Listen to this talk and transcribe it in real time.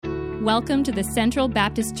Welcome to the Central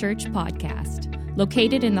Baptist Church podcast.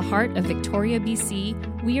 Located in the heart of Victoria,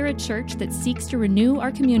 BC, we are a church that seeks to renew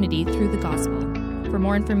our community through the gospel. For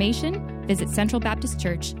more information, visit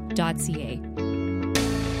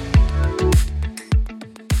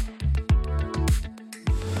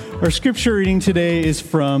centralbaptistchurch.ca. Our scripture reading today is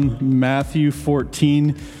from Matthew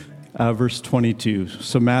 14, verse 22.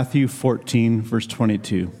 So Matthew 14, verse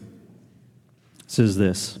 22 says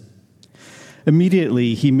this: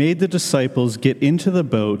 Immediately he made the disciples get into the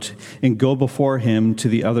boat and go before him to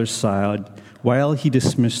the other side while he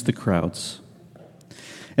dismissed the crowds.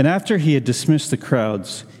 And after he had dismissed the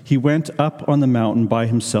crowds, he went up on the mountain by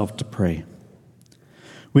himself to pray.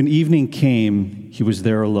 When evening came, he was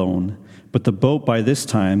there alone, but the boat by this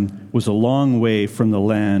time was a long way from the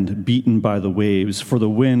land, beaten by the waves, for the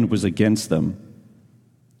wind was against them.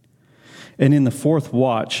 And in the fourth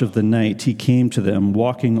watch of the night he came to them,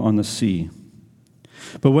 walking on the sea.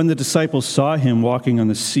 But when the disciples saw him walking on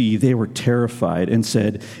the sea, they were terrified and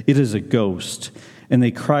said, "It is a ghost," and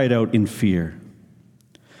they cried out in fear.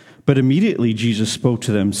 But immediately Jesus spoke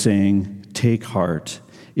to them, saying, "Take heart,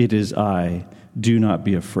 it is I, do not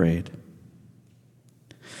be afraid."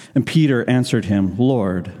 And Peter answered him,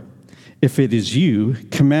 "Lord, if it is you,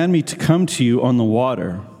 command me to come to you on the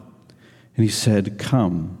water." And he said,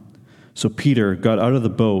 "Come." So Peter got out of the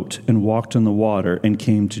boat and walked on the water and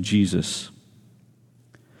came to Jesus.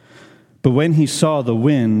 But when he saw the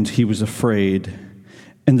wind, he was afraid,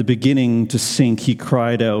 and beginning to sink, he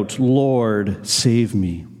cried out, "Lord, save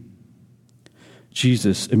me."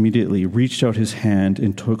 Jesus immediately reached out his hand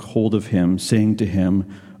and took hold of him, saying to him,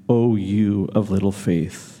 "O you of little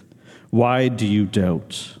faith, why do you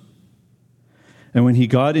doubt?" And when he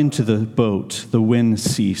got into the boat, the wind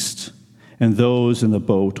ceased, and those in the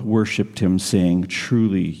boat worshipped him, saying,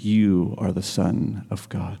 "Truly, you are the Son of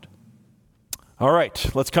God." All right,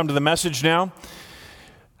 let's come to the message now.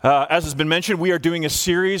 As has been mentioned, we are doing a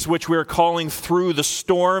series which we are calling Through the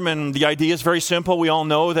Storm, and the idea is very simple. We all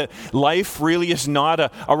know that life really is not a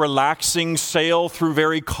relaxing sail through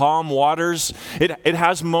very calm waters. It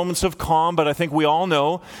has moments of calm, but I think we all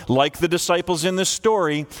know, like the disciples in this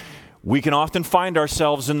story, we can often find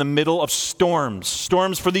ourselves in the middle of storms.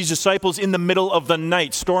 Storms for these disciples in the middle of the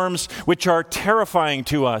night, storms which are terrifying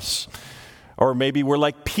to us. Or maybe we're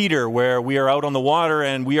like Peter, where we are out on the water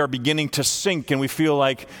and we are beginning to sink and we feel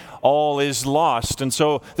like all is lost. And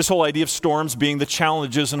so this whole idea of storms being the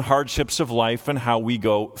challenges and hardships of life and how we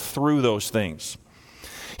go through those things.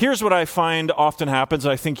 Here's what I find often happens.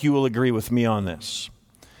 I think you will agree with me on this.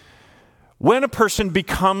 When a person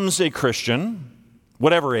becomes a Christian,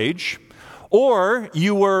 whatever age, or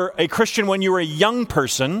you were a Christian when you were a young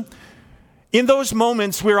person, in those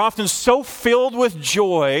moments, we're often so filled with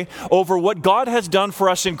joy over what God has done for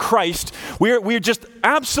us in Christ. We're just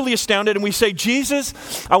absolutely astounded, and we say, "Jesus,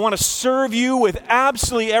 I want to serve you with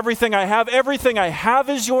absolutely everything I have. Everything I have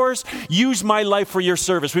is yours. Use my life for your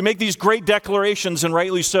service." We make these great declarations, and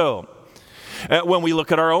rightly so. When we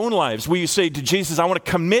look at our own lives, we say to Jesus, "I want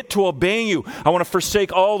to commit to obeying you. I want to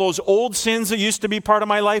forsake all those old sins that used to be part of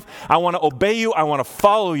my life. I want to obey you. I want to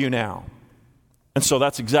follow you now." And so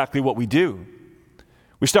that's exactly what we do.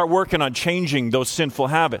 We start working on changing those sinful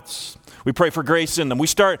habits. We pray for grace in them. We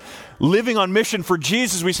start living on mission for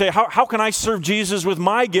Jesus. We say, how can I serve Jesus with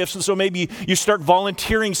my gifts? And so maybe you start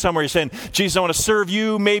volunteering somewhere. You're saying, "Jesus, I want to serve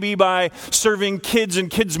you maybe by serving kids in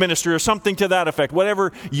kids ministry," or something to that effect,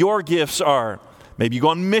 whatever your gifts are. Maybe you go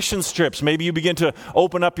on mission trips. Maybe you begin to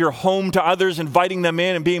open up your home to others, inviting them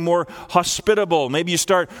in and being more hospitable. Maybe you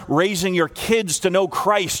start raising your kids to know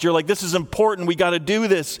Christ. You're like, "This is important. We got to do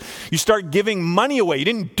this." You start giving money away. You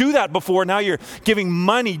didn't do that before. Now you're giving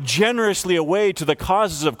money generously away to the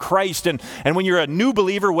causes of Christ. And when you're a new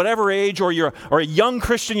believer, whatever age, or you're a young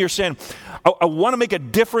Christian, you're saying, I want to make a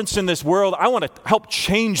difference in this world. I want to help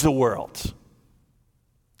change the world.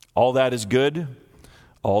 All that is good.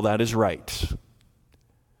 All that is right.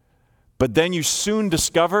 But then you soon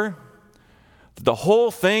discover that the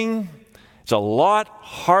whole thing is a lot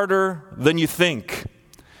harder than you think.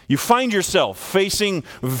 You find yourself facing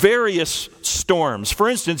various storms. For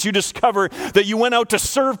instance, you discover that you went out to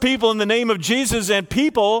serve people in the name of Jesus, and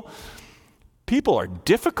people are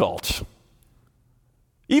difficult.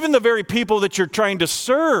 Even the very people that you're trying to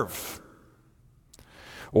serve.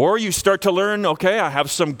 Or you start to learn, okay, I have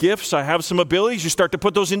some gifts, I have some abilities. You start to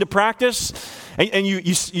put those into practice, and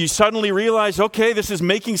you suddenly realize, okay, this is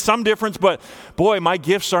making some difference, but boy, my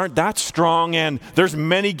gifts aren't that strong, and there's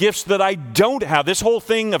many gifts that I don't have. This whole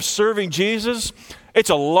thing of serving Jesus, it's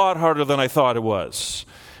a lot harder than I thought it was.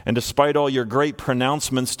 and despite all your great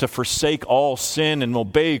pronouncements to forsake all sin and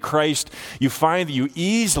obey Christ, you find that you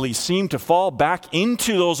easily seem to fall back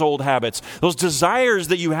into those old habits. Those desires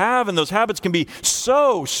that you have and those habits can be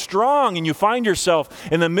so strong, and you find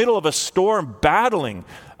yourself in the middle of a storm battling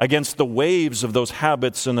against the waves of those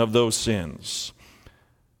habits and of those sins.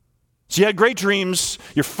 So you had great dreams,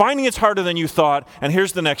 you're finding it's harder than you thought, and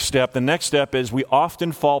here's the next step. The next step is we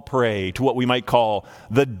often fall prey to what we might call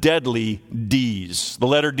the deadly D's. The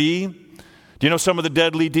letter D, do you know some of the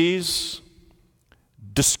deadly D's?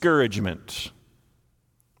 Discouragement,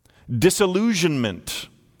 disillusionment,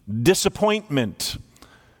 disappointment,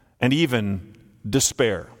 and even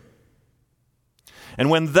despair. And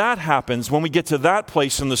when that happens, when we get to that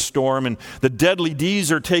place in the storm and the deadly D's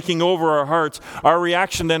are taking over our hearts, our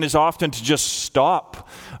reaction then is often to just stop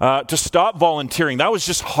volunteering. That was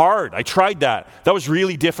just hard. I tried that. That was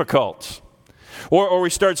really difficult. Or we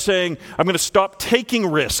start saying, I'm going to stop taking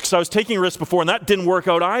risks. I was taking risks before and that didn't work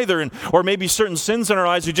out either. Or maybe certain sins in our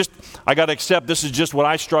lives, I got to accept this is just what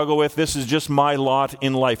I struggle with. This is just my lot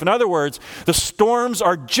in life. In other words, the storms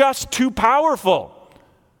are just too powerful.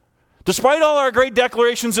 Despite all our great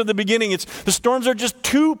declarations at the beginning, the storms are just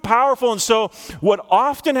too powerful. And so what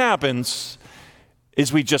often happens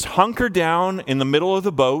is we just hunker down in the middle of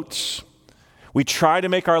the boat. We try to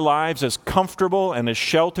make our lives as comfortable and as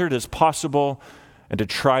sheltered as possible and to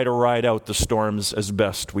try to ride out the storms as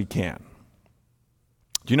best we can.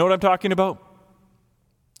 Do you know what I'm talking about?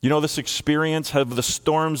 You know this experience? Have the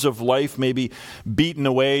storms of life maybe beaten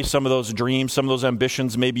away some of those dreams, some of those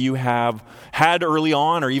ambitions maybe you have had early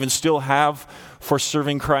on or even still have for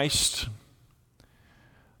serving Christ?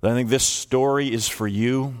 I think this story is for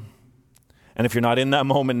you. And if you're not in that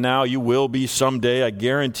moment now, you will be someday, I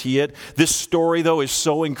guarantee it. This story, though, is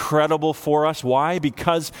so incredible for us. Why?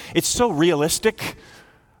 Because it's so realistic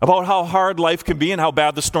about how hard life can be and how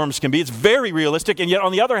bad the storms can be. It's very realistic, and yet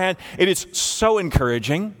on the other hand, it is so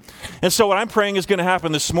encouraging. And so what I'm praying is going to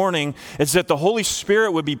happen this morning is that the Holy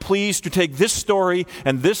Spirit would be pleased to take this story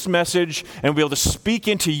and this message and be able to speak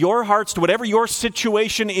into your hearts, to whatever your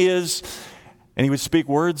situation is, and He would speak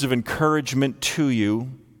words of encouragement to you.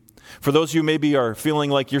 For those of you maybe are feeling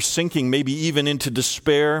like you're sinking, maybe even into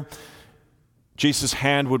despair, Jesus'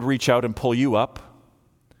 hand would reach out and pull you up.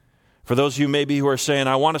 For those of you maybe who are saying,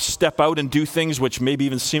 I want to step out and do things which maybe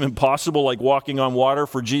even seem impossible, like walking on water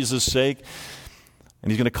for Jesus' sake,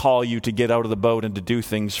 and He's going to call you to get out of the boat and to do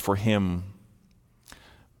things for Him.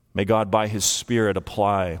 May God, by His Spirit,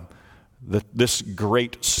 apply this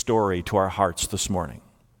great story to our hearts this morning.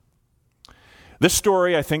 This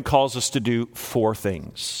story, I think, calls us to do 4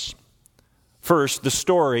 things. First, the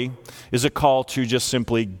story is a call to just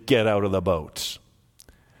simply get out of the boat.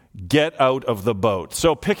 Get out of the boat.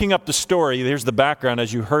 So picking up the story, here's the background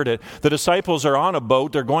as you heard it. The disciples are on a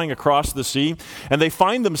boat, they're going across the sea, and they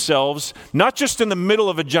find themselves not just in the middle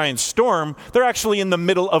of a giant storm, they're actually in the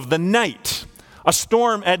middle of the night. A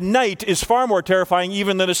storm at night is far more terrifying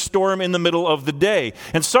even than a storm in the middle of the day.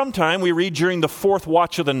 And sometime we read during the 4th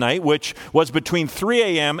watch of the night, which was between 3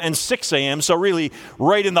 a.m. and 6 a.m., so really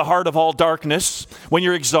right in the heart of all darkness, when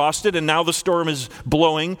you're exhausted and now the storm is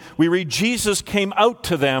blowing, we read Jesus came out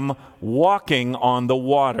to them walking on the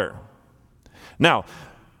water. Now,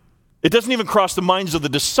 it doesn't even cross the minds of the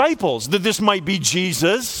disciples that this might be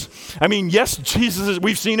Jesus. I mean, yes, Jesus,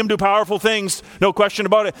 we've seen Him do powerful things, no question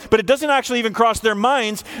about it. But it doesn't actually even cross their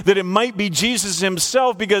minds that it might be Jesus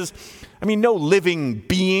Himself because, no living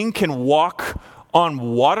being can walk on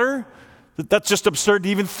water. That's just absurd to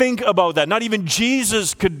even think about that. Not even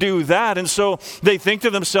Jesus could do that. And so they think to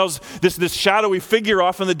themselves, this shadowy figure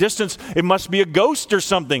off in the distance, it must be a ghost or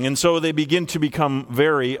something. And so they begin to become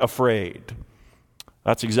very afraid.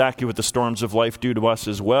 That's exactly what the storms of life do to us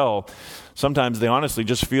as well. Sometimes they honestly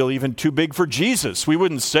just feel even too big for Jesus. We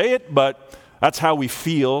wouldn't say it, but that's how we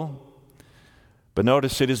feel. But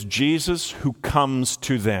notice it is Jesus who comes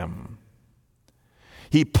to them.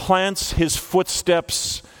 He plants His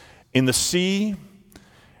footsteps in the sea,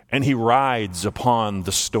 and He rides upon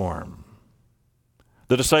the storm.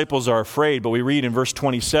 The disciples are afraid, but we read in verse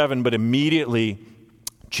 27, but immediately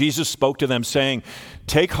Jesus spoke to them saying,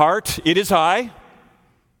 "Take heart, it is I."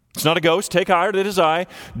 It's not a ghost. Take heart, it is I.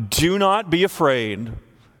 Do not be afraid.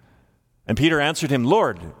 And Peter answered him,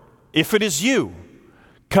 "Lord, if it is you,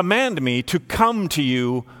 command me to come to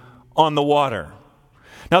you on the water."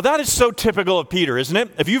 Now that is so typical of Peter, isn't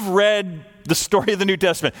it? If you've read the story of the New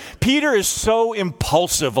Testament, Peter is so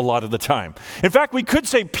impulsive a lot of the time. In fact, we could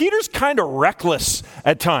say Peter's kind of reckless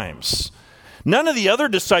at times. None of the other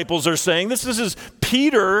disciples are saying this. This is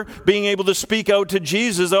Peter being able to speak out to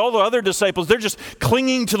Jesus, all the other disciples, they're just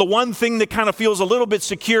clinging to the one thing that kind of feels a little bit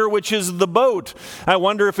secure, which is the boat. I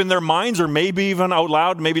wonder if in their minds, or maybe even out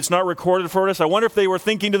loud, maybe it's not recorded for us, I wonder if they were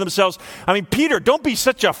thinking to themselves, Peter, don't be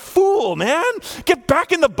such a fool, man. Get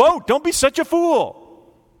back in the boat. Don't be such a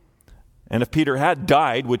fool. And if Peter had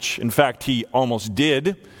died, which in fact he almost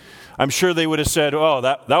did, I'm sure they would have said, oh,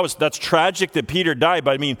 that's tragic that Peter died,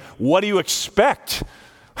 but what do you expect?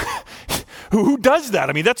 Who does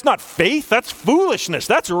that? That's not faith, that's foolishness,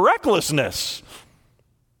 that's recklessness.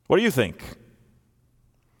 What do you think?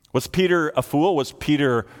 Was Peter a fool? Was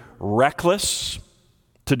Peter reckless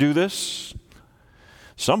to do this?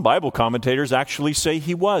 Some Bible commentators actually say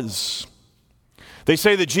he was. They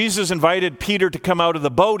say that Jesus invited Peter to come out of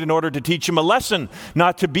the boat in order to teach him a lesson,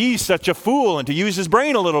 not to be such a fool and to use his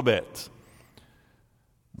brain a little bit.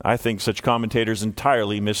 I think such commentators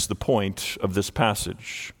entirely miss the point of this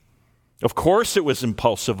passage. Of course it was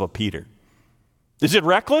impulsive of Peter. Is it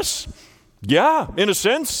reckless? Yeah, in a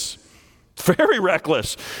sense. Very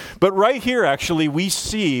reckless. But right here, actually, we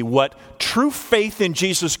see what true faith in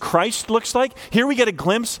Jesus Christ looks like. Here we get a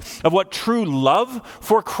glimpse of what true love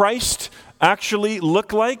for Christ actually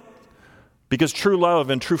look like, because true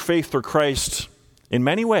love and true faith for Christ in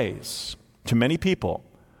many ways to many people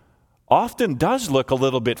often does look a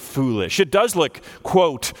little bit foolish. It does look,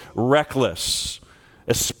 quote, reckless,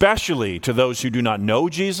 especially to those who do not know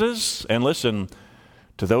Jesus, and listen,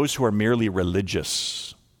 to those who are merely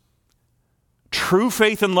religious. True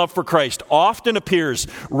faith and love for Christ often appears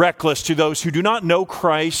reckless to those who do not know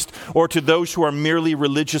Christ or to those who are merely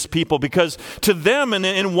religious people, because to them, and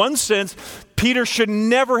in one sense, Peter should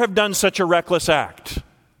never have done such a reckless act.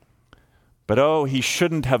 But he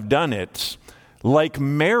shouldn't have done it like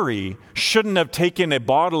Mary shouldn't have taken a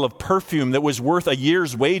bottle of perfume that was worth a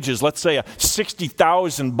year's wages, let's say a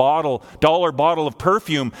 $60,000 bottle of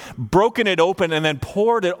perfume, broken it open and then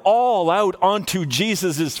poured it all out onto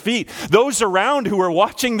Jesus' feet. Those around who were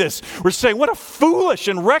watching this were saying, what a foolish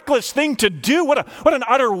and reckless thing to do. What an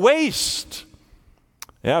utter waste.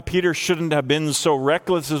 Yeah, Peter shouldn't have been so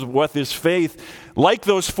reckless with his faith. Like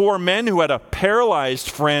those 4 men who had a paralyzed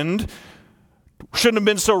friend, shouldn't have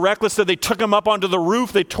been so reckless that they took him up onto the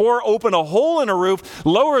roof. They tore open a hole in a roof,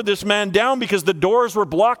 lowered this man down because the doors were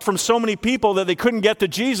blocked from so many people that they couldn't get to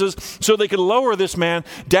Jesus, so they could lower this man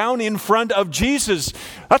down in front of Jesus.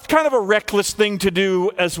 That's kind of a reckless thing to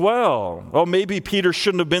do as well. Well, maybe Peter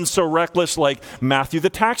shouldn't have been so reckless like Matthew the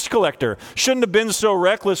tax collector. Shouldn't have been so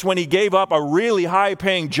reckless when he gave up a really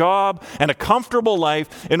high-paying job and a comfortable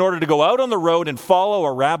life in order to go out on the road and follow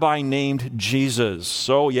a rabbi named Jesus.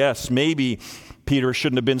 So yes, maybe Peter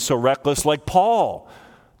shouldn't have been so reckless like Paul.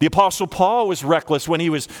 The Apostle Paul was reckless when he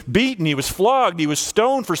was beaten, he was flogged, he was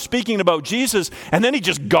stoned for speaking about Jesus, and then he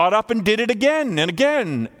just got up and did it again and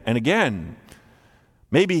again and again.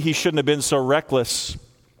 Maybe he shouldn't have been so reckless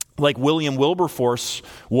like William Wilberforce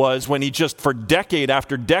was when he just for decade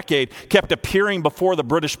after decade kept appearing before the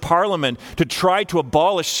British Parliament to try to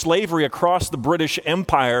abolish slavery across the British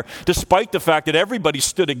Empire, despite the fact that everybody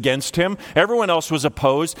stood against him, everyone else was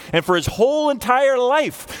opposed, and for his whole entire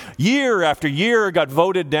life, year after year, got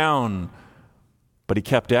voted down. But he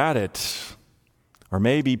kept at it. Or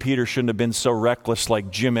maybe Peter shouldn't have been so reckless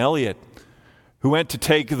like Jim Elliot, who went to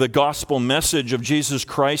take the gospel message of Jesus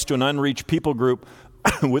Christ to an unreached people group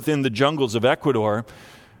within the jungles of Ecuador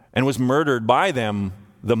and was murdered by them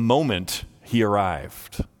the moment he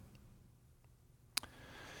arrived.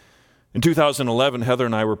 In 2011, Heather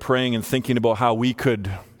and I were praying and thinking about how we could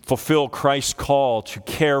fulfill Christ's call to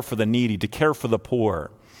care for the needy, to care for the poor.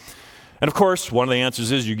 And of course, one of the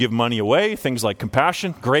answers is you give money away, things like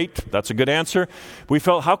compassion. Great, that's a good answer. But we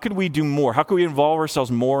felt, how could we do more? How could we involve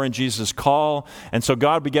ourselves more in Jesus' call? And so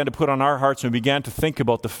God began to put on our hearts, and we began to think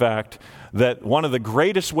about the fact that one of the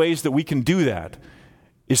greatest ways that we can do that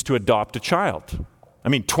is to adopt a child.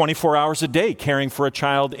 24 hours a day caring for a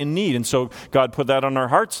child in need. And so God put that on our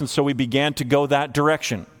hearts, and so we began to go that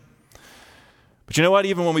direction. But you know what?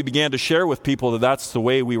 Even when we began to share with people that that's the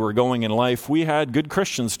way we were going in life, we had good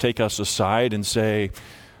Christians take us aside and say,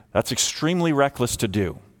 that's extremely reckless to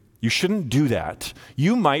do. You shouldn't do that.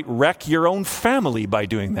 You might wreck your own family by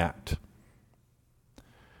doing that.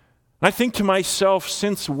 And I think to myself,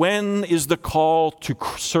 since when is the call to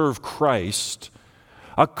serve Christ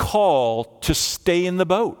a call to stay in the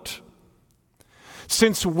boat?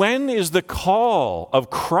 Since when is the call of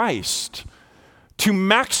Christ to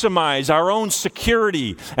maximize our own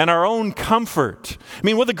security and our own comfort. I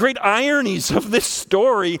mean, one of the great ironies of this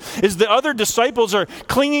story is the other disciples are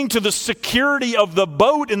clinging to the security of the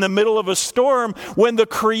boat in the middle of a storm when the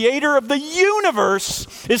creator of the universe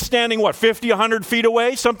is standing, 50, 100 feet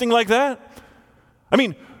away, something like that? I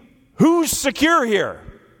mean, who's secure here?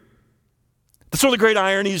 That's one of the great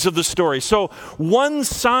ironies of the story. So one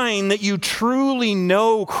sign that you truly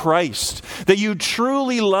know Christ, that you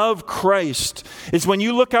truly love Christ, is when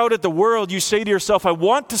you look out at the world, you say to yourself, I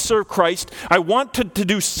want to serve Christ. I want to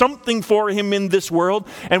do something for him in this world.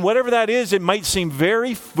 And whatever that is, it might seem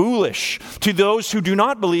very foolish to those who do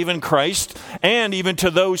not believe in Christ, and even to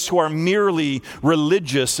those who are merely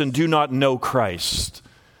religious and do not know Christ.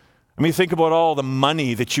 I mean, think about all the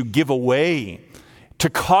money that you give away to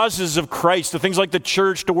causes of Christ, to things like the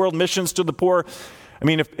church, to world missions, to the poor. I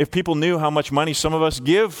mean, if people knew how much money some of us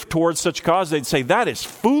give towards such cause, they'd say, that is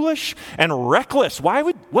foolish and reckless.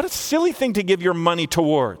 What a silly thing to give your money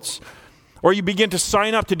towards. Or you begin to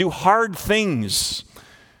sign up to do hard things.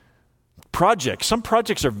 Some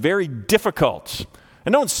projects are very difficult.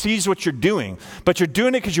 And no one sees what you're doing, but you're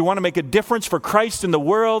doing it because you want to make a difference for Christ in the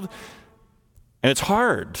world. And it's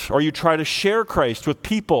hard. Or you try to share Christ with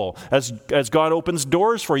people as God opens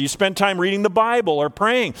doors for you. You spend time reading the Bible or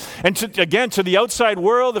praying. And to the outside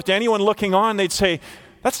world, if to anyone looking on, they'd say,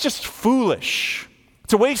 that's just foolish.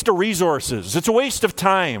 It's a waste of resources. It's a waste of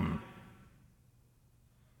time.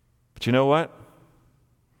 But you know what?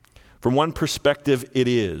 From one perspective, it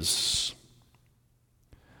is.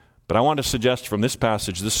 But I want to suggest from this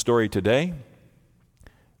passage, this story today,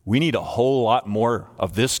 we need a whole lot more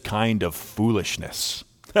of this kind of foolishness.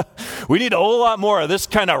 We need a whole lot more of this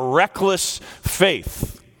kind of reckless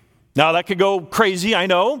faith. Now, that could go crazy, I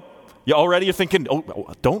know. You already are thinking,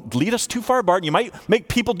 don't lead us too far, Bart. You might make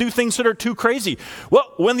people do things that are too crazy.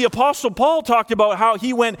 Well, when the Apostle Paul talked about how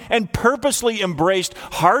he went and purposely embraced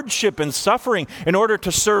hardship and suffering in order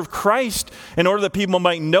to serve Christ, in order that people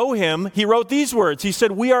might know him, he wrote these words. He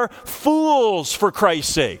said, we are fools for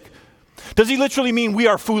Christ's sake. Does he literally mean we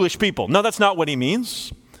are foolish people? No, that's not what he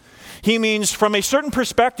means. He means from a certain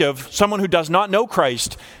perspective, someone who does not know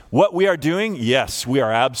Christ, what we are doing, yes, we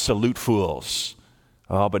are absolute fools.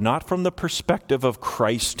 But not from the perspective of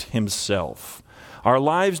Christ himself. Our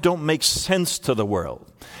lives don't make sense to the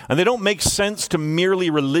world. And they don't make sense to merely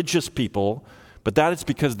religious people, but that is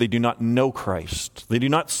because they do not know Christ. They do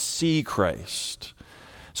not see Christ.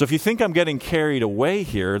 So if you think I'm getting carried away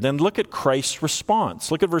here, then look at Christ's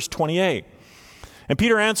response. Look at verse 28. And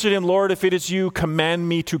Peter answered him, Lord, if it is you, command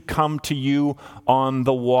me to come to you on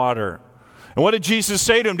the water. And what did Jesus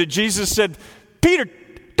say to him? Jesus said, Peter,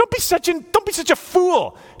 don't be such a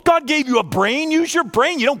fool. God gave you a brain. Use your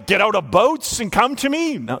brain. You don't get out of boats and come to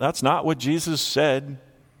me. No, that's not what Jesus said.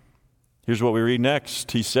 Here's what we read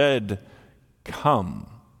next. He said, come.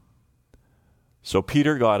 So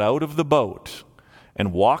Peter got out of the boat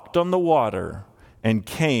and walked on the water and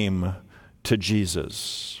came to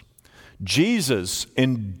Jesus. Jesus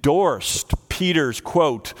endorsed Peter's,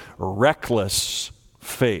 quote, reckless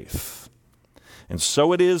faith. And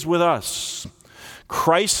so it is with us.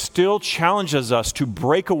 Christ still challenges us to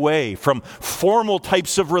break away from formal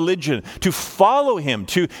types of religion, to follow him,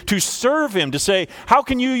 to serve him, to say, how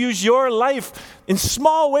can you use your life in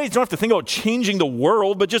small ways? You don't have to think about changing the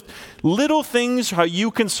world, but just little things, how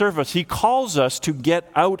you can serve us. He calls us to get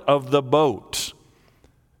out of the boat.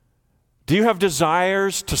 Do you have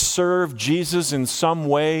desires to serve Jesus in some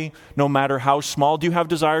way, no matter how small? Do you have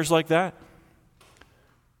desires like that?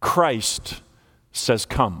 Christ says,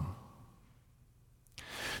 come.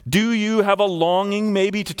 Do you have a longing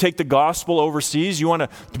maybe to take the gospel overseas? You want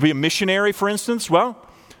to be a missionary, for instance? Well,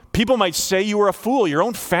 people might say you are a fool. Your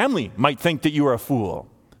own family might think that you are a fool.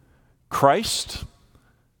 Christ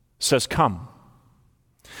says, come.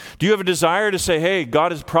 Do you have a desire to say, hey,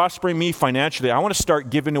 God is prospering me financially. I want to start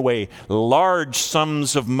giving away large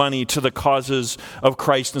sums of money to the causes of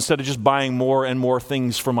Christ instead of just buying more and more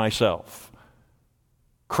things for myself.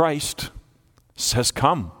 Christ says,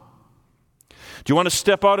 come. Do you want to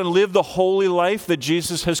step out and live the holy life that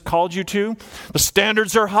Jesus has called you to? The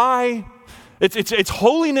standards are high. It's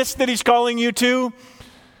holiness that he's calling you to.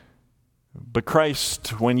 But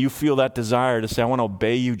Christ, when you feel that desire to say, I want to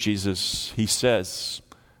obey you, Jesus, he says,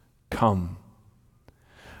 come.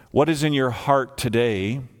 What is in your heart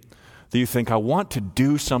today that you think, I want to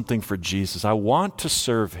do something for Jesus. I want to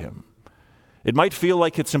serve him. It might feel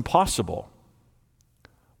like it's impossible.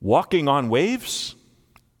 Walking on waves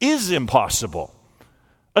is impossible,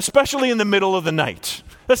 especially in the middle of the night,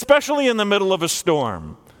 especially in the middle of a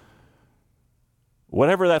storm.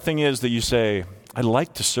 Whatever that thing is that you say, I'd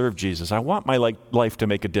like to serve Jesus. I want my life to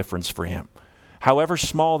make a difference for him. However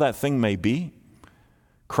small that thing may be,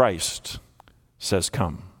 Christ says,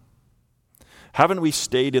 come. Haven't we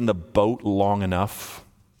stayed in the boat long enough?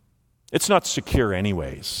 It's not secure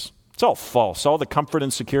anyways. It's all false. All the comfort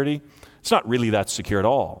and security, it's not really that secure at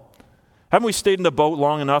all. Haven't we stayed in the boat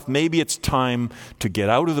long enough? Maybe it's time to get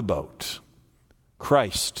out of the boat.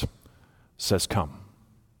 Christ says, come.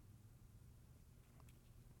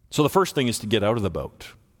 So the first thing is to get out of the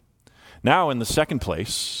boat. Now, in the second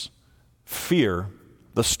place, fear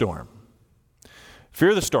the storm.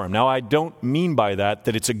 Fear the storm. Now, I don't mean by that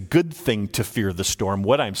it's a good thing to fear the storm.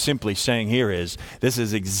 What I'm simply saying here is this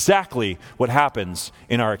is exactly what happens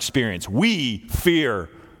in our experience. We fear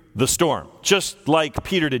the storm, just like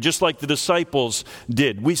Peter did, just like the disciples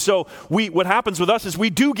did. What happens with us is we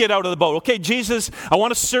do get out of the boat. Okay, Jesus, I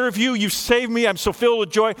want to serve you. You've saved me. I'm so filled with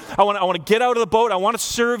joy. I want to get out of the boat. I want to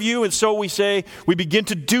serve you. And so we begin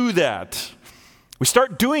to do that. We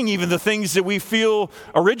start doing even the things that we feel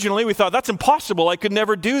originally we thought, that's impossible. I could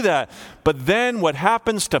never do that. But then what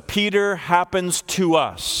happens to Peter happens to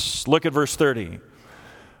us. Look at verse 30.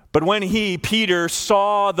 But when Peter,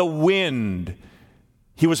 saw the wind,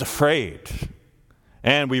 he was afraid.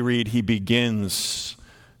 And we read, he begins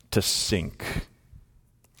to sink.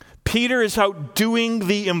 Peter is out doing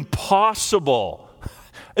the impossible.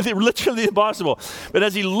 Literally impossible. But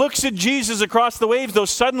as he looks at Jesus across the waves, though,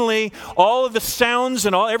 suddenly all of the sounds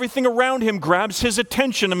and everything around him grabs his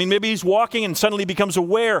attention. I mean, maybe he's walking and suddenly becomes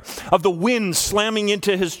aware of the wind slamming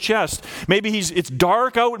into his chest. Maybe it's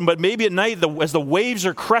dark out, but maybe at night, as the waves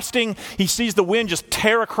are cresting, he sees the wind just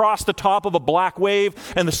tear across the top of a black wave,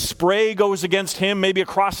 and the spray goes against him, maybe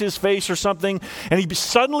across his face or something, and he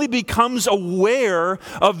suddenly becomes aware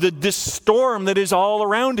of this storm that is all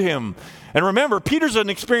around him. And remember, Peter's an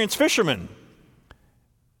experienced fisherman.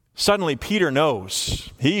 Suddenly, Peter knows.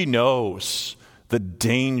 He knows the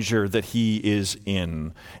danger that he is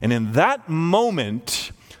in. And in that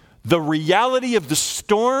moment, the reality of the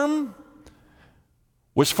storm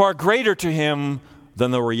was far greater to him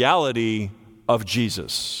than the reality of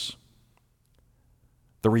Jesus.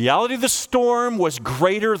 The reality of the storm was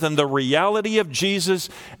greater than the reality of Jesus,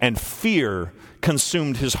 and fear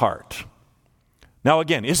consumed his heart. Now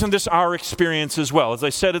again, isn't this our experience as well? As I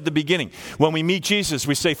said at the beginning, when we meet Jesus,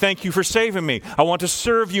 we say, thank you for saving me. I want to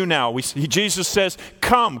serve you now. Jesus says,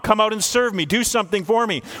 come out and serve me. Do something for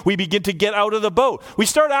me. We begin to get out of the boat. We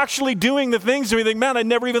start actually doing the things, and we think, man, I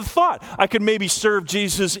never even thought I could maybe serve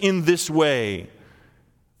Jesus in this way.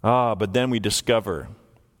 But then we discover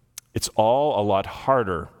it's all a lot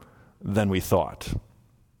harder than we thought.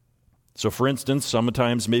 So for instance,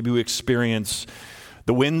 sometimes maybe we experience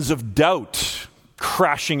the winds of doubt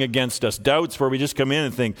crashing against us. Doubts where we just come in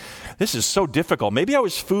and think, this is so difficult. Maybe I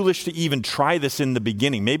was foolish to even try this in the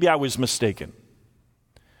beginning. Maybe I was mistaken.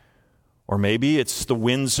 Or maybe it's the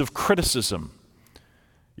winds of criticism.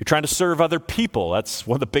 You're trying to serve other people. That's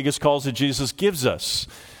one of the biggest calls that Jesus gives us.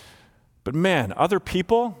 But man, other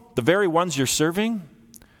people, the very ones you're serving,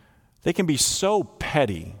 they can be so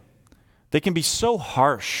petty. They can be so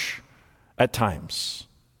harsh at times.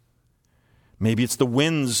 Maybe it's the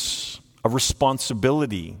winds of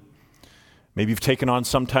responsibility. Maybe you've taken on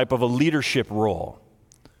some type of a leadership role.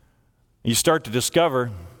 You start to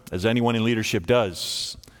discover, as anyone in leadership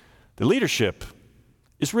does, the leadership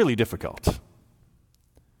is really difficult.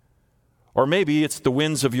 Or maybe it's the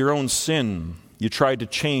winds of your own sin. You tried to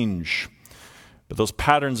change, but those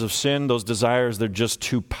patterns of sin, those desires, they're just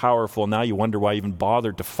too powerful. Now you wonder why you even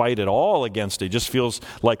bothered to fight at all against it. It just feels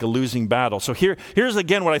like a losing battle. So here's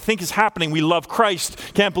again what I think is happening. We love Christ.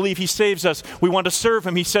 Can't believe he saves us. We want to serve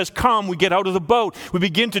him. He says, come. We get out of the boat. We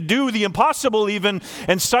begin to do the impossible even.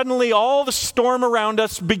 And suddenly all the storm around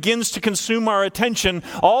us begins to consume our attention.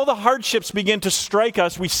 All the hardships begin to strike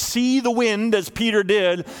us. We see the wind as Peter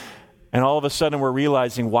did. And all of a sudden we're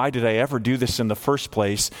realizing, why did I ever do this in the first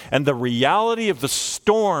place? And the reality of the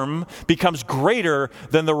storm becomes greater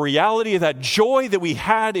than the reality of that joy that we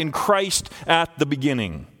had in Christ at the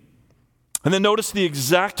beginning. And then notice the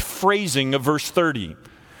exact phrasing of verse 30.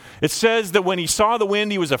 It says that when he saw the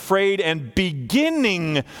wind, he was afraid and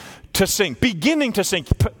beginning to sink. Beginning to sink.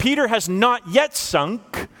 Peter has not yet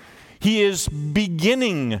sunk. He is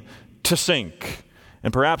beginning to sink.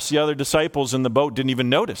 And perhaps the other disciples in the boat didn't even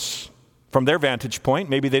notice. From their vantage point,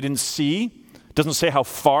 maybe they didn't see. It doesn't say how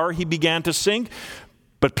far he began to sink,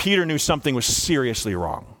 but Peter knew something was seriously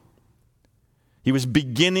wrong. He was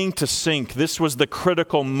beginning to sink. This was the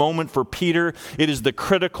critical moment for Peter. It is the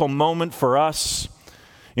critical moment for us.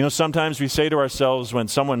 You know, sometimes we say to ourselves when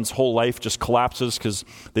someone's whole life just collapses because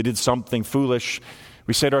they did something foolish,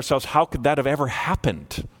 We say to ourselves, how could that have ever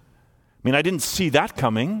happened? I mean, I didn't see that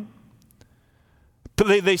coming.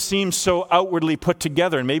 But they seem so outwardly put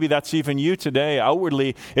together, and maybe that's even you today.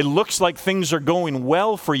 Outwardly, it looks like things are going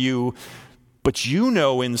well for you, but you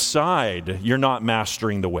know inside you're not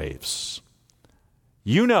mastering the waves.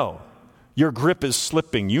 You know your grip is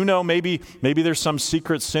slipping. You know maybe there's some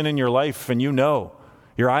secret sin in your life, and you know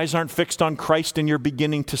your eyes aren't fixed on Christ and you're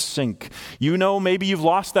beginning to sink. You know maybe you've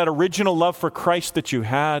lost that original love for Christ that you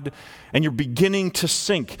had, and you're beginning to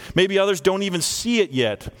sink. Maybe others don't even see it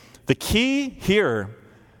yet. The key here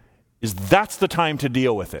is that's the time to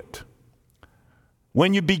deal with it.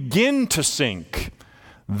 When you begin to sink,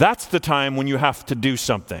 that's the time when you have to do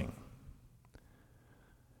something.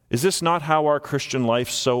 Is this not how our Christian life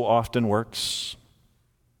so often works?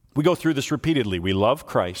 We go through this repeatedly. We love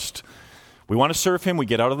Christ. We want to serve him. We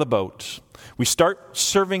get out of the boat. We start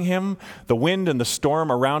serving him. The wind and the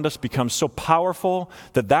storm around us becomes so powerful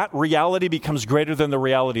that reality becomes greater than the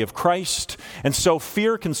reality of Christ. And so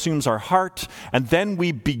fear consumes our heart, and then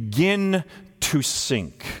we begin to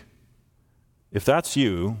sink. If that's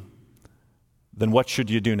you, then what should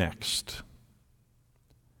you do next?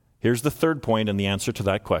 Here's the third point and the answer to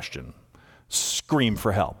that question. Scream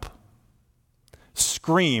for help.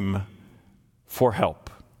 Scream for help.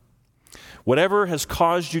 Whatever has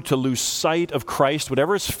caused you to lose sight of Christ,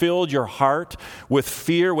 whatever has filled your heart with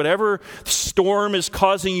fear, whatever storm is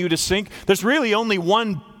causing you to sink, there's really only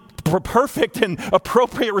one perfect and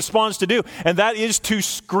appropriate response to do, and that is to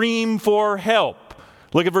scream for help.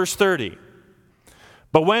 Look at verse 30.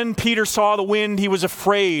 But when Peter saw the wind, he was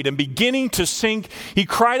afraid, and beginning to sink, he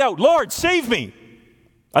cried out, "Lord, save me!"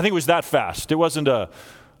 I think it was that fast. It wasn't a,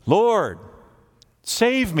 "Lord,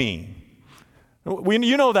 save me."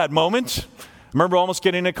 You know that moment. I remember almost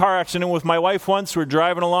getting in a car accident with my wife once. We were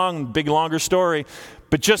driving along, big, longer story.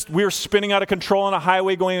 But we were spinning out of control on a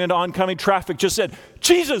highway going into oncoming traffic. Just said,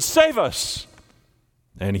 "Jesus, save us."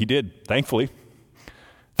 And he did, thankfully.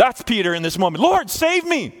 That's Peter in this moment. "Lord, save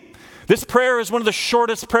me." This prayer is one of the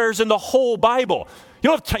shortest prayers in the whole Bible.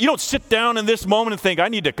 You don't sit down in this moment and think, "I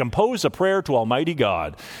need to compose a prayer to Almighty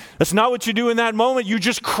God." That's not what you do in that moment. You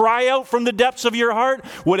just cry out from the depths of your heart,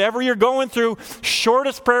 whatever you're going through.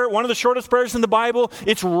 Shortest prayer, one of the shortest prayers in the Bible.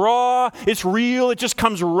 It's raw, it's real, it just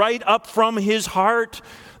comes right up from his heart.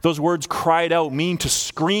 Those words cried out mean to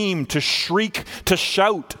scream, to shriek, to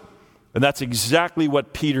shout. And that's exactly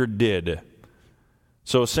what Peter did.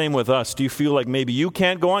 So same with us. Do you feel like maybe you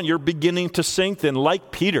can't go on? You're beginning to sink? Then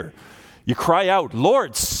like Peter, you cry out,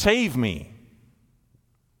 "Lord, save me."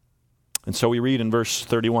 And so we read in verse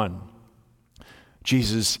 31,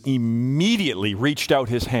 Jesus immediately reached out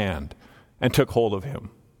his hand and took hold of him,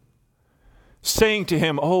 saying to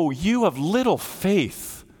him, "Oh, you of little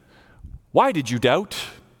faith, why did you doubt?"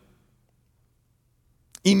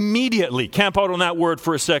 Immediately, camp out on that word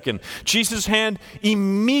for a second. Jesus' hand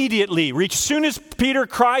immediately reached. As soon as Peter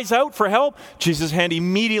cries out for help, Jesus' hand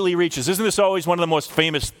immediately reaches. Isn't this always one of the most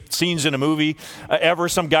famous scenes in a movie ever?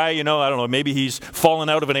 Some guy, I don't know, maybe he's fallen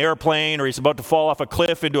out of an airplane or he's about to fall off a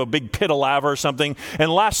cliff into a big pit of lava or something.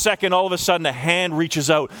 And last second, all of a sudden, a hand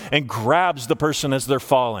reaches out and grabs the person as they're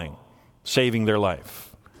falling, saving their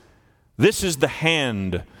life. This is the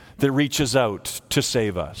hand that reaches out to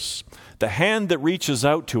save us. The hand that reaches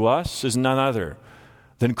out to us is none other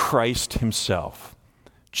than Christ himself.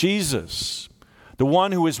 Jesus, the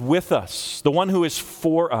one who is with us, the one who is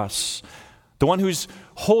for us, the one whose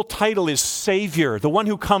whole title is Savior, the one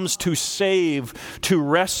who comes to save, to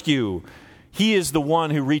rescue. He is the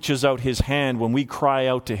one who reaches out his hand when we cry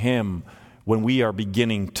out to him when we are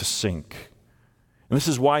beginning to sink. And this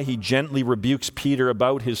is why he gently rebukes Peter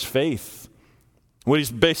about his faith. What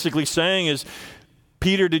he's basically saying is,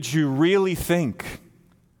 "Peter, did you really think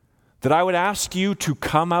that I would ask you to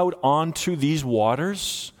come out onto these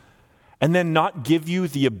waters and then not give you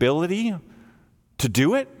the ability to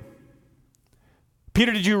do it?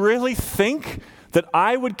 Peter, did you really think that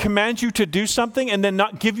I would command you to do something and then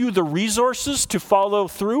not give you the resources to follow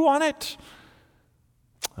through on it?"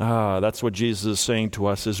 That's what Jesus is saying to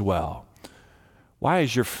us as well. Why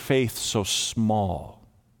is your faith so small?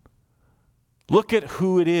 Look at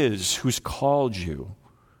who it is who's called you.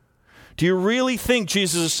 Do you really think,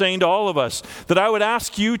 Jesus is saying to all of us, that I would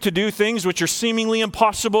ask you to do things which are seemingly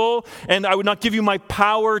impossible and I would not give you my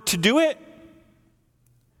power to do it?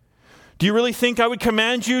 Do you really think I would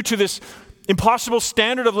command you to this impossible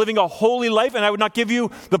standard of living a holy life, and I would not give you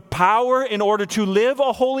the power in order to live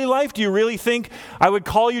a holy life? Do you really think I would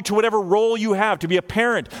call you to whatever role you have, to be a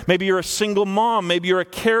parent? Maybe you're a single mom. Maybe you're a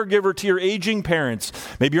caregiver to your aging parents.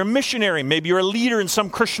 Maybe you're a missionary. Maybe you're a leader in some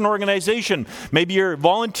Christian organization. Maybe you're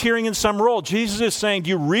volunteering in some role. Jesus is saying, do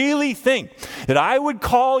you really think that I would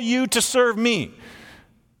call you to serve me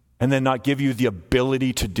and then not give you the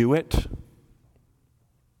ability to do it?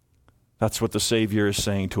 That's what the Savior is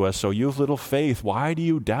saying to us. So you have little faith. Why do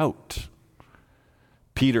you doubt?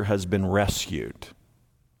 Peter has been rescued.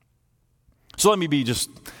 So let me be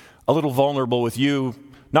just a little vulnerable with you,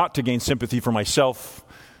 not to gain sympathy for myself,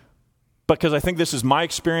 but because I think this is my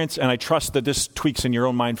experience, and I trust that this tweaks in your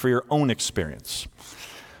own mind for your own experience.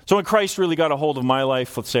 So when Christ really got a hold of my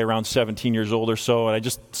life, let's say around 17 years old or so,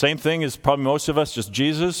 and same thing as probably most of us, just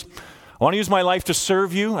Jesus. I want to use my life to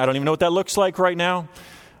serve you. I don't even know what that looks like right now.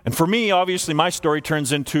 And for me, obviously, my story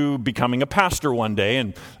turns into becoming a pastor one day,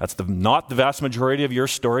 and that's not the vast majority of your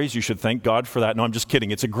stories. You should thank God for that. No, I'm just kidding.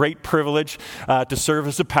 It's a great privilege to serve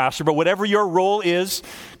as a pastor, but whatever your role is,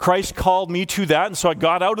 Christ called me to that, and so I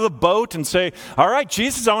got out of the boat and say, all right,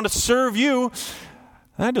 Jesus, I want to serve you.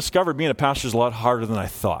 And I discovered being a pastor is a lot harder than I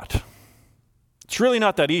thought. It's really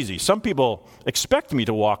not that easy. Some people expect me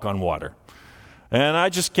to walk on water, and I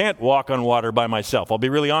just can't walk on water by myself. I'll be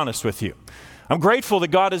really honest with you. I'm grateful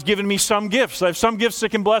that God has given me some gifts. I have some gifts that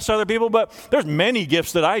can bless other people, but there's many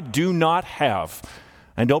gifts that I do not have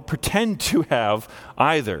and don't pretend to have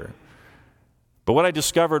either. But what I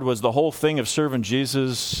discovered was the whole thing of serving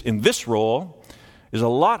Jesus in this role is a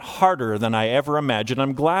lot harder than I ever imagined.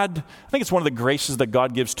 I'm glad. I think it's one of the graces that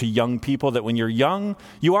God gives to young people, that when you're young,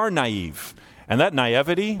 you are naive. And that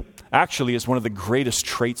naivety actually is one of the greatest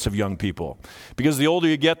traits of young people. Because the older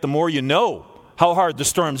you get, the more you know how hard the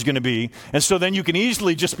storm's going to be. And so then you can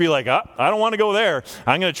easily just be like, I don't want to go there.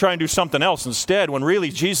 I'm going to try and do something else instead, when really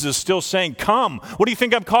Jesus is still saying, come. What do you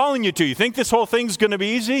think I'm calling you to? You think this whole thing's going to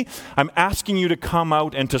be easy? I'm asking you to come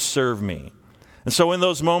out and to serve me. And so in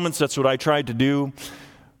those moments, that's what I tried to do.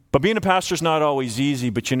 But being a pastor is not always easy.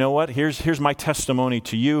 But you know what? Here's my testimony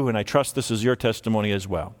to you, and I trust this is your testimony as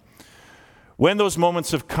well. When those moments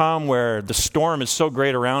have come where the storm is so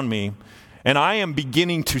great around me, and I am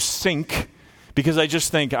beginning to sink, because I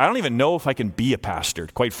just think, I don't even know if I can be a pastor,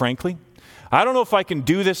 quite frankly. I don't know if I can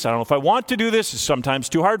do this. I don't know if I want to do this. It's sometimes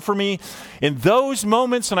too hard for me. In those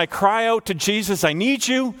moments, and I cry out to Jesus, I need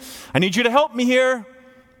you. I need you to help me here.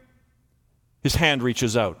 His hand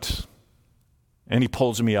reaches out, and he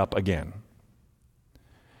pulls me up again.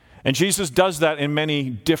 And Jesus does that in many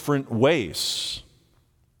different ways.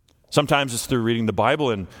 Sometimes it's through reading the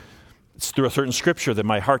Bible, and it's through a certain scripture that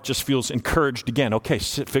my heart just feels encouraged again. Okay,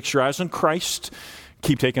 fix your eyes on Christ.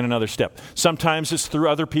 Keep taking another step. Sometimes it's through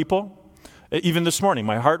other people. Even this morning,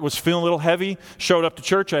 my heart was feeling a little heavy. Showed up to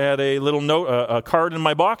church. I had a little note, a card in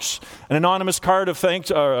my box, an anonymous card of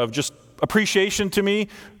thanks, of just appreciation to me.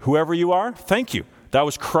 Whoever you are, thank you. That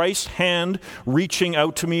was Christ's hand reaching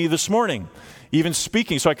out to me this morning, even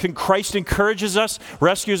speaking. So I think Christ encourages us,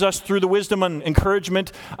 rescues us through the wisdom and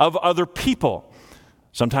encouragement of other people.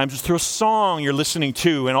 Sometimes it's through a song you're listening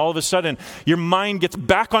to, and all of a sudden your mind gets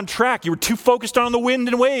back on track. You were too focused on the wind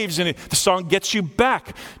and waves, and the song gets you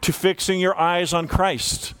back to fixing your eyes on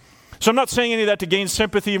Christ. So I'm not saying any of that to gain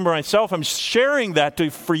sympathy for myself. I'm sharing that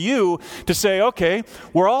for you to say, okay,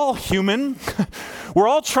 we're all human. We're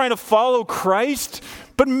all trying to follow Christ.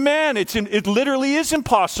 But man, it literally is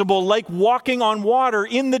impossible, like walking on water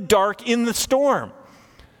in the dark, in the storm.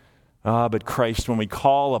 But Christ, when we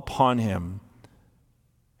call upon him,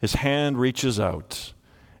 his hand reaches out,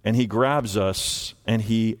 and he grabs us, and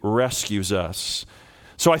he rescues us.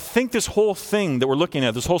 So I think this whole thing that we're looking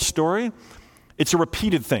at, this whole story, it's a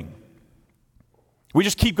repeated thing. We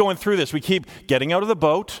just keep going through this. We keep getting out of the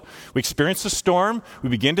boat. We experience the storm. We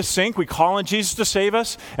begin to sink. We call on Jesus to save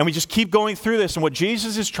us, and we just keep going through this. And what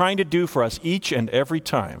Jesus is trying to do for us each and every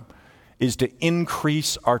time is to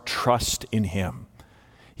increase our trust in him.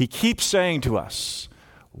 He keeps saying to us,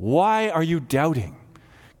 why are you doubting?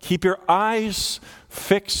 Keep your eyes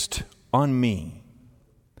fixed on me.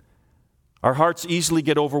 Our hearts easily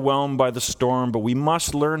get overwhelmed by the storm, but we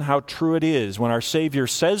must learn how true it is when our Savior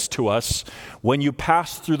says to us, when you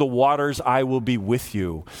pass through the waters, I will be with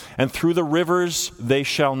you, and through the rivers, they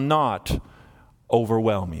shall not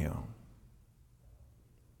overwhelm you.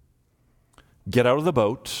 Get out of the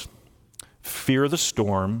boat, fear the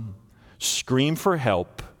storm, scream for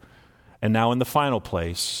help, and now in the final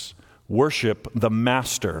place, worship the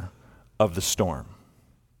master of the storm.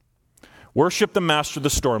 Worship the master of the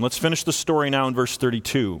storm. Let's finish the story now in verse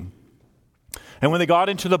 32. And when they got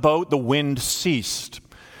into the boat, the wind ceased.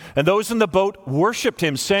 And those in the boat worshiped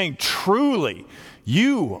him, saying, "Truly,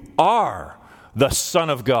 you are the Son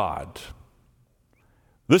of God."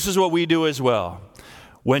 This is what we do as well.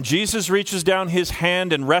 When Jesus reaches down his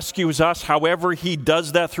hand and rescues us, however he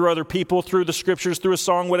does that through other people, through the scriptures, through a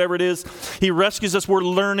song, whatever it is, he rescues us. We're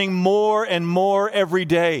learning more and more every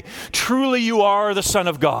day. Truly you are the Son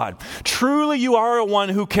of God. Truly you are one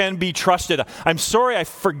who can be trusted. I'm sorry, I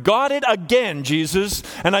forgot it again, Jesus,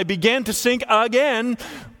 and I began to sink again.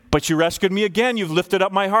 But you rescued me again. You've lifted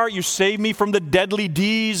up my heart. You saved me from the deadly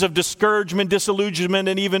deeds of discouragement, disillusionment,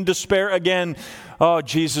 and even despair again. Oh,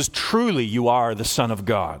 Jesus, truly you are the Son of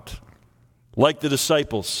God. Like the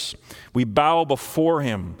disciples, we bow before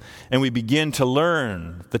him and we begin to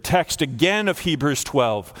learn the text again of Hebrews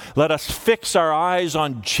 12. Let us fix our eyes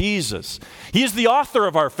on Jesus. He is the author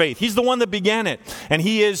of our faith. He's the one that began it. And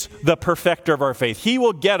he is the perfecter of our faith. He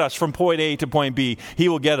will get us from point A to point B. He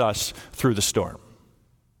will get us through the storm.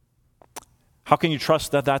 How can you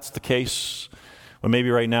trust that that's the case when maybe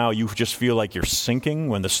right now you just feel like you're sinking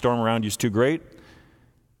when the storm around you is too great?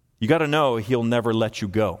 You got to know he'll never let you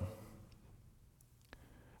go.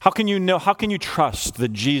 How can you trust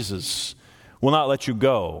that Jesus will not let you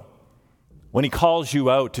go when he calls you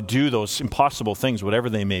out to do those impossible things, whatever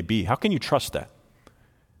they may be? How can you trust that?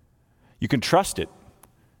 You can trust it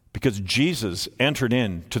because Jesus entered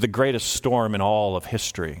into the greatest storm in all of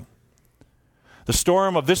history. The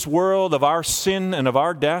storm of this world, of our sin and of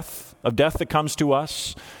our death, of death that comes to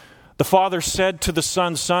us. The Father said to the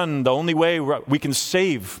Son, "Son, the only way we can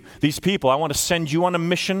save these people, I want to send you on a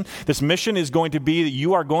mission. This mission is going to be that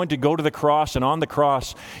you are going to go to the cross, and on the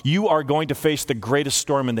cross, you are going to face the greatest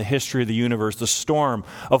storm in the history of the universe, the storm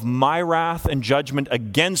of my wrath and judgment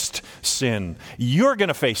against sin. You're going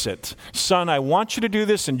to face it. Son, I want you to do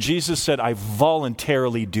this." And Jesus said, "I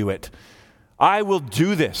voluntarily do it. I will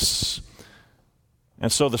do this."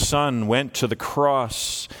 And so the Son went to the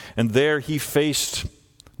cross, and there he faced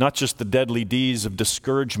not just the deadly deeds of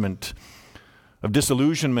discouragement, of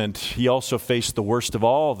disillusionment, he also faced the worst of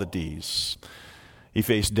all the deeds. He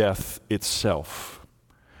faced death itself.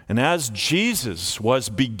 And as Jesus was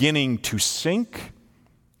beginning to sink,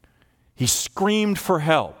 he screamed for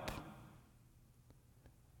help,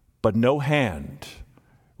 but no hand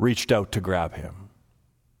reached out to grab him.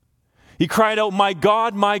 He cried out, my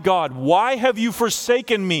God, why have you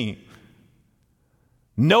forsaken me?"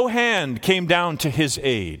 No hand came down to his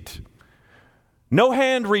aid. No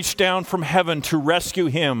hand reached down from heaven to rescue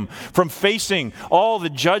him from facing all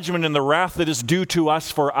the judgment and the wrath that is due to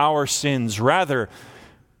us for our sins. Rather,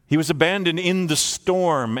 he was abandoned in the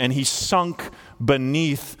storm and he sunk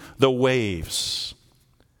beneath the waves.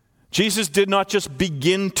 Jesus did not just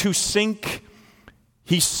begin to sink,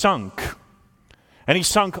 he sunk. And he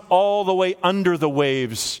sunk all the way under the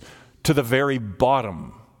waves to the very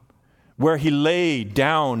bottom, where he lay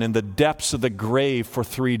down in the depths of the grave for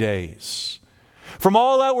 3 days. From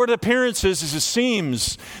all outward appearances, it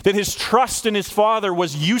seems that his trust in his Father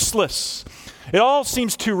was useless. It all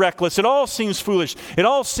seems too reckless. It all seems foolish. It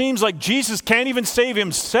all seems like Jesus can't even save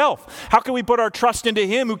himself. How can we put our trust into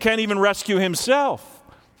him who can't even rescue himself?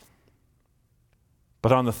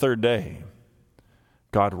 But on the third day,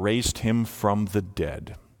 God raised him from the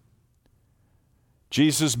dead.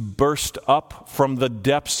 Jesus burst up from the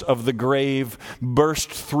depths of the grave, burst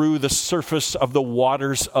through the surface of the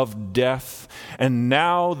waters of death, and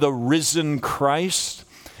now the risen Christ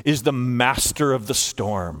is the master of the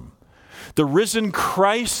storm. The risen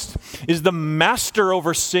Christ is the master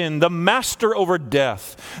over sin, the master over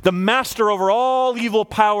death, the master over all evil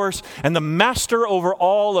powers, and the master over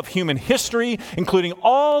all of human history, including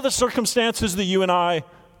all the circumstances that you and I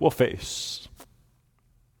will face.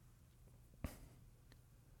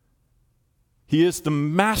 He is the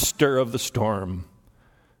master of the storm,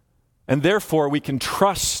 and therefore we can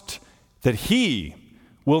trust that he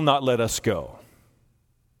will not let us go.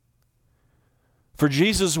 For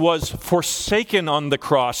Jesus was forsaken on the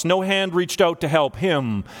cross. No hand reached out to help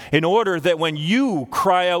him, in order that when you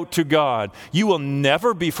cry out to God, you will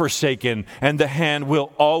never be forsaken, and the hand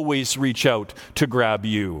will always reach out to grab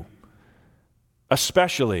you.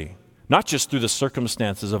 Especially, not just through the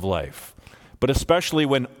circumstances of life, but especially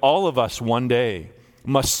when all of us one day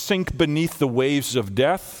must sink beneath the waves of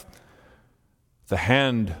death, the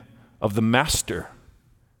hand of the Master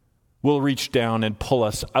will reach down and pull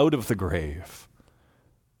us out of the grave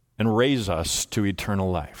and raise us to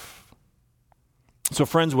eternal life. So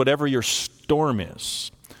friends, whatever your storm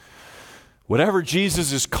is, whatever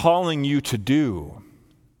Jesus is calling you to do,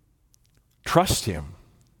 trust him,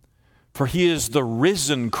 for he is the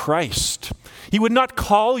risen Christ. He would not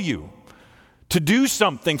call you to do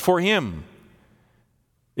something for him.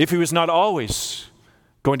 if he was not always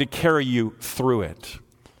going to carry you through it.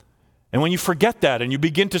 And when you forget that and you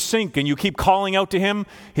begin to sink and you keep calling out to him,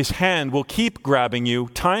 his hand will keep grabbing you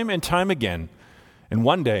time and time again. And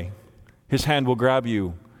one day, his hand will grab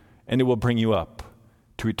you and it will bring you up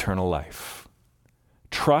to eternal life.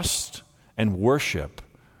 Trust and worship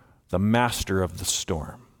the master of the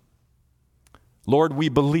storm. Lord, we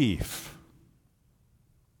believe.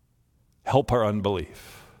 Help our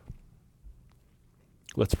unbelief.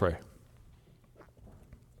 Let's pray.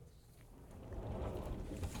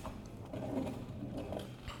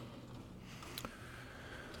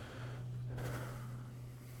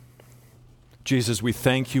 Jesus, we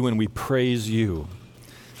thank you and we praise you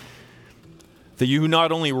that you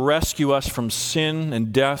not only rescue us from sin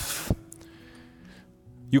and death,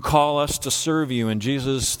 you call us to serve you. And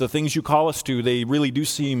Jesus, the things you call us to, they really do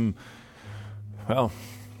seem, well,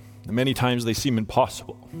 many times they seem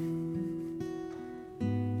impossible.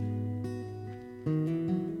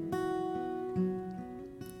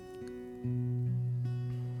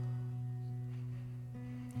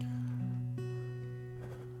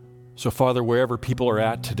 So, Father, wherever people are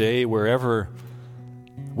at today, wherever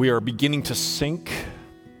we are beginning to sink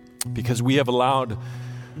because we have allowed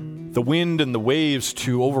the wind and the waves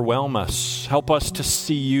to overwhelm us, help us to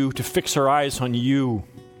see you, to fix our eyes on you.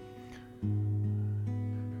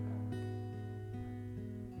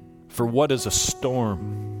 For what is a storm?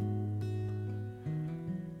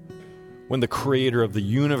 When the creator of the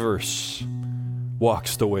universe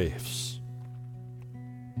walks the waves.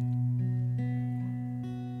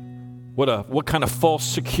 What kind of false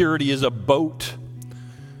security is a boat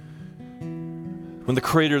when the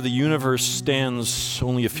creator of the universe stands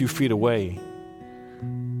only a few feet away?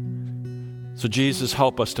 So Jesus,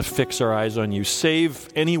 help us to fix our eyes on you. Save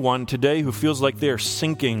anyone today who feels like they are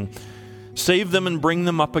sinking. Save them and bring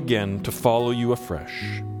them up again to follow you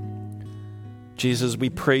afresh. Jesus,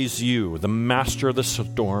 we praise you, the master of the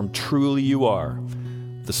storm. Truly you are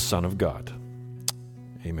the Son of God.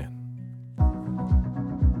 Amen.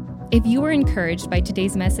 If you were encouraged by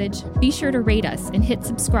today's message, be sure to rate us and hit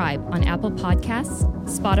subscribe on Apple Podcasts,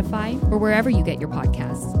 Spotify, or wherever you get your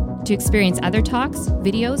podcasts. To experience other talks,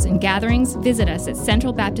 videos, and gatherings, visit us at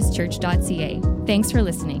centralbaptistchurch.ca. Thanks for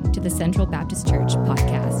listening to the Central Baptist Church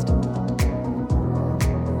podcast.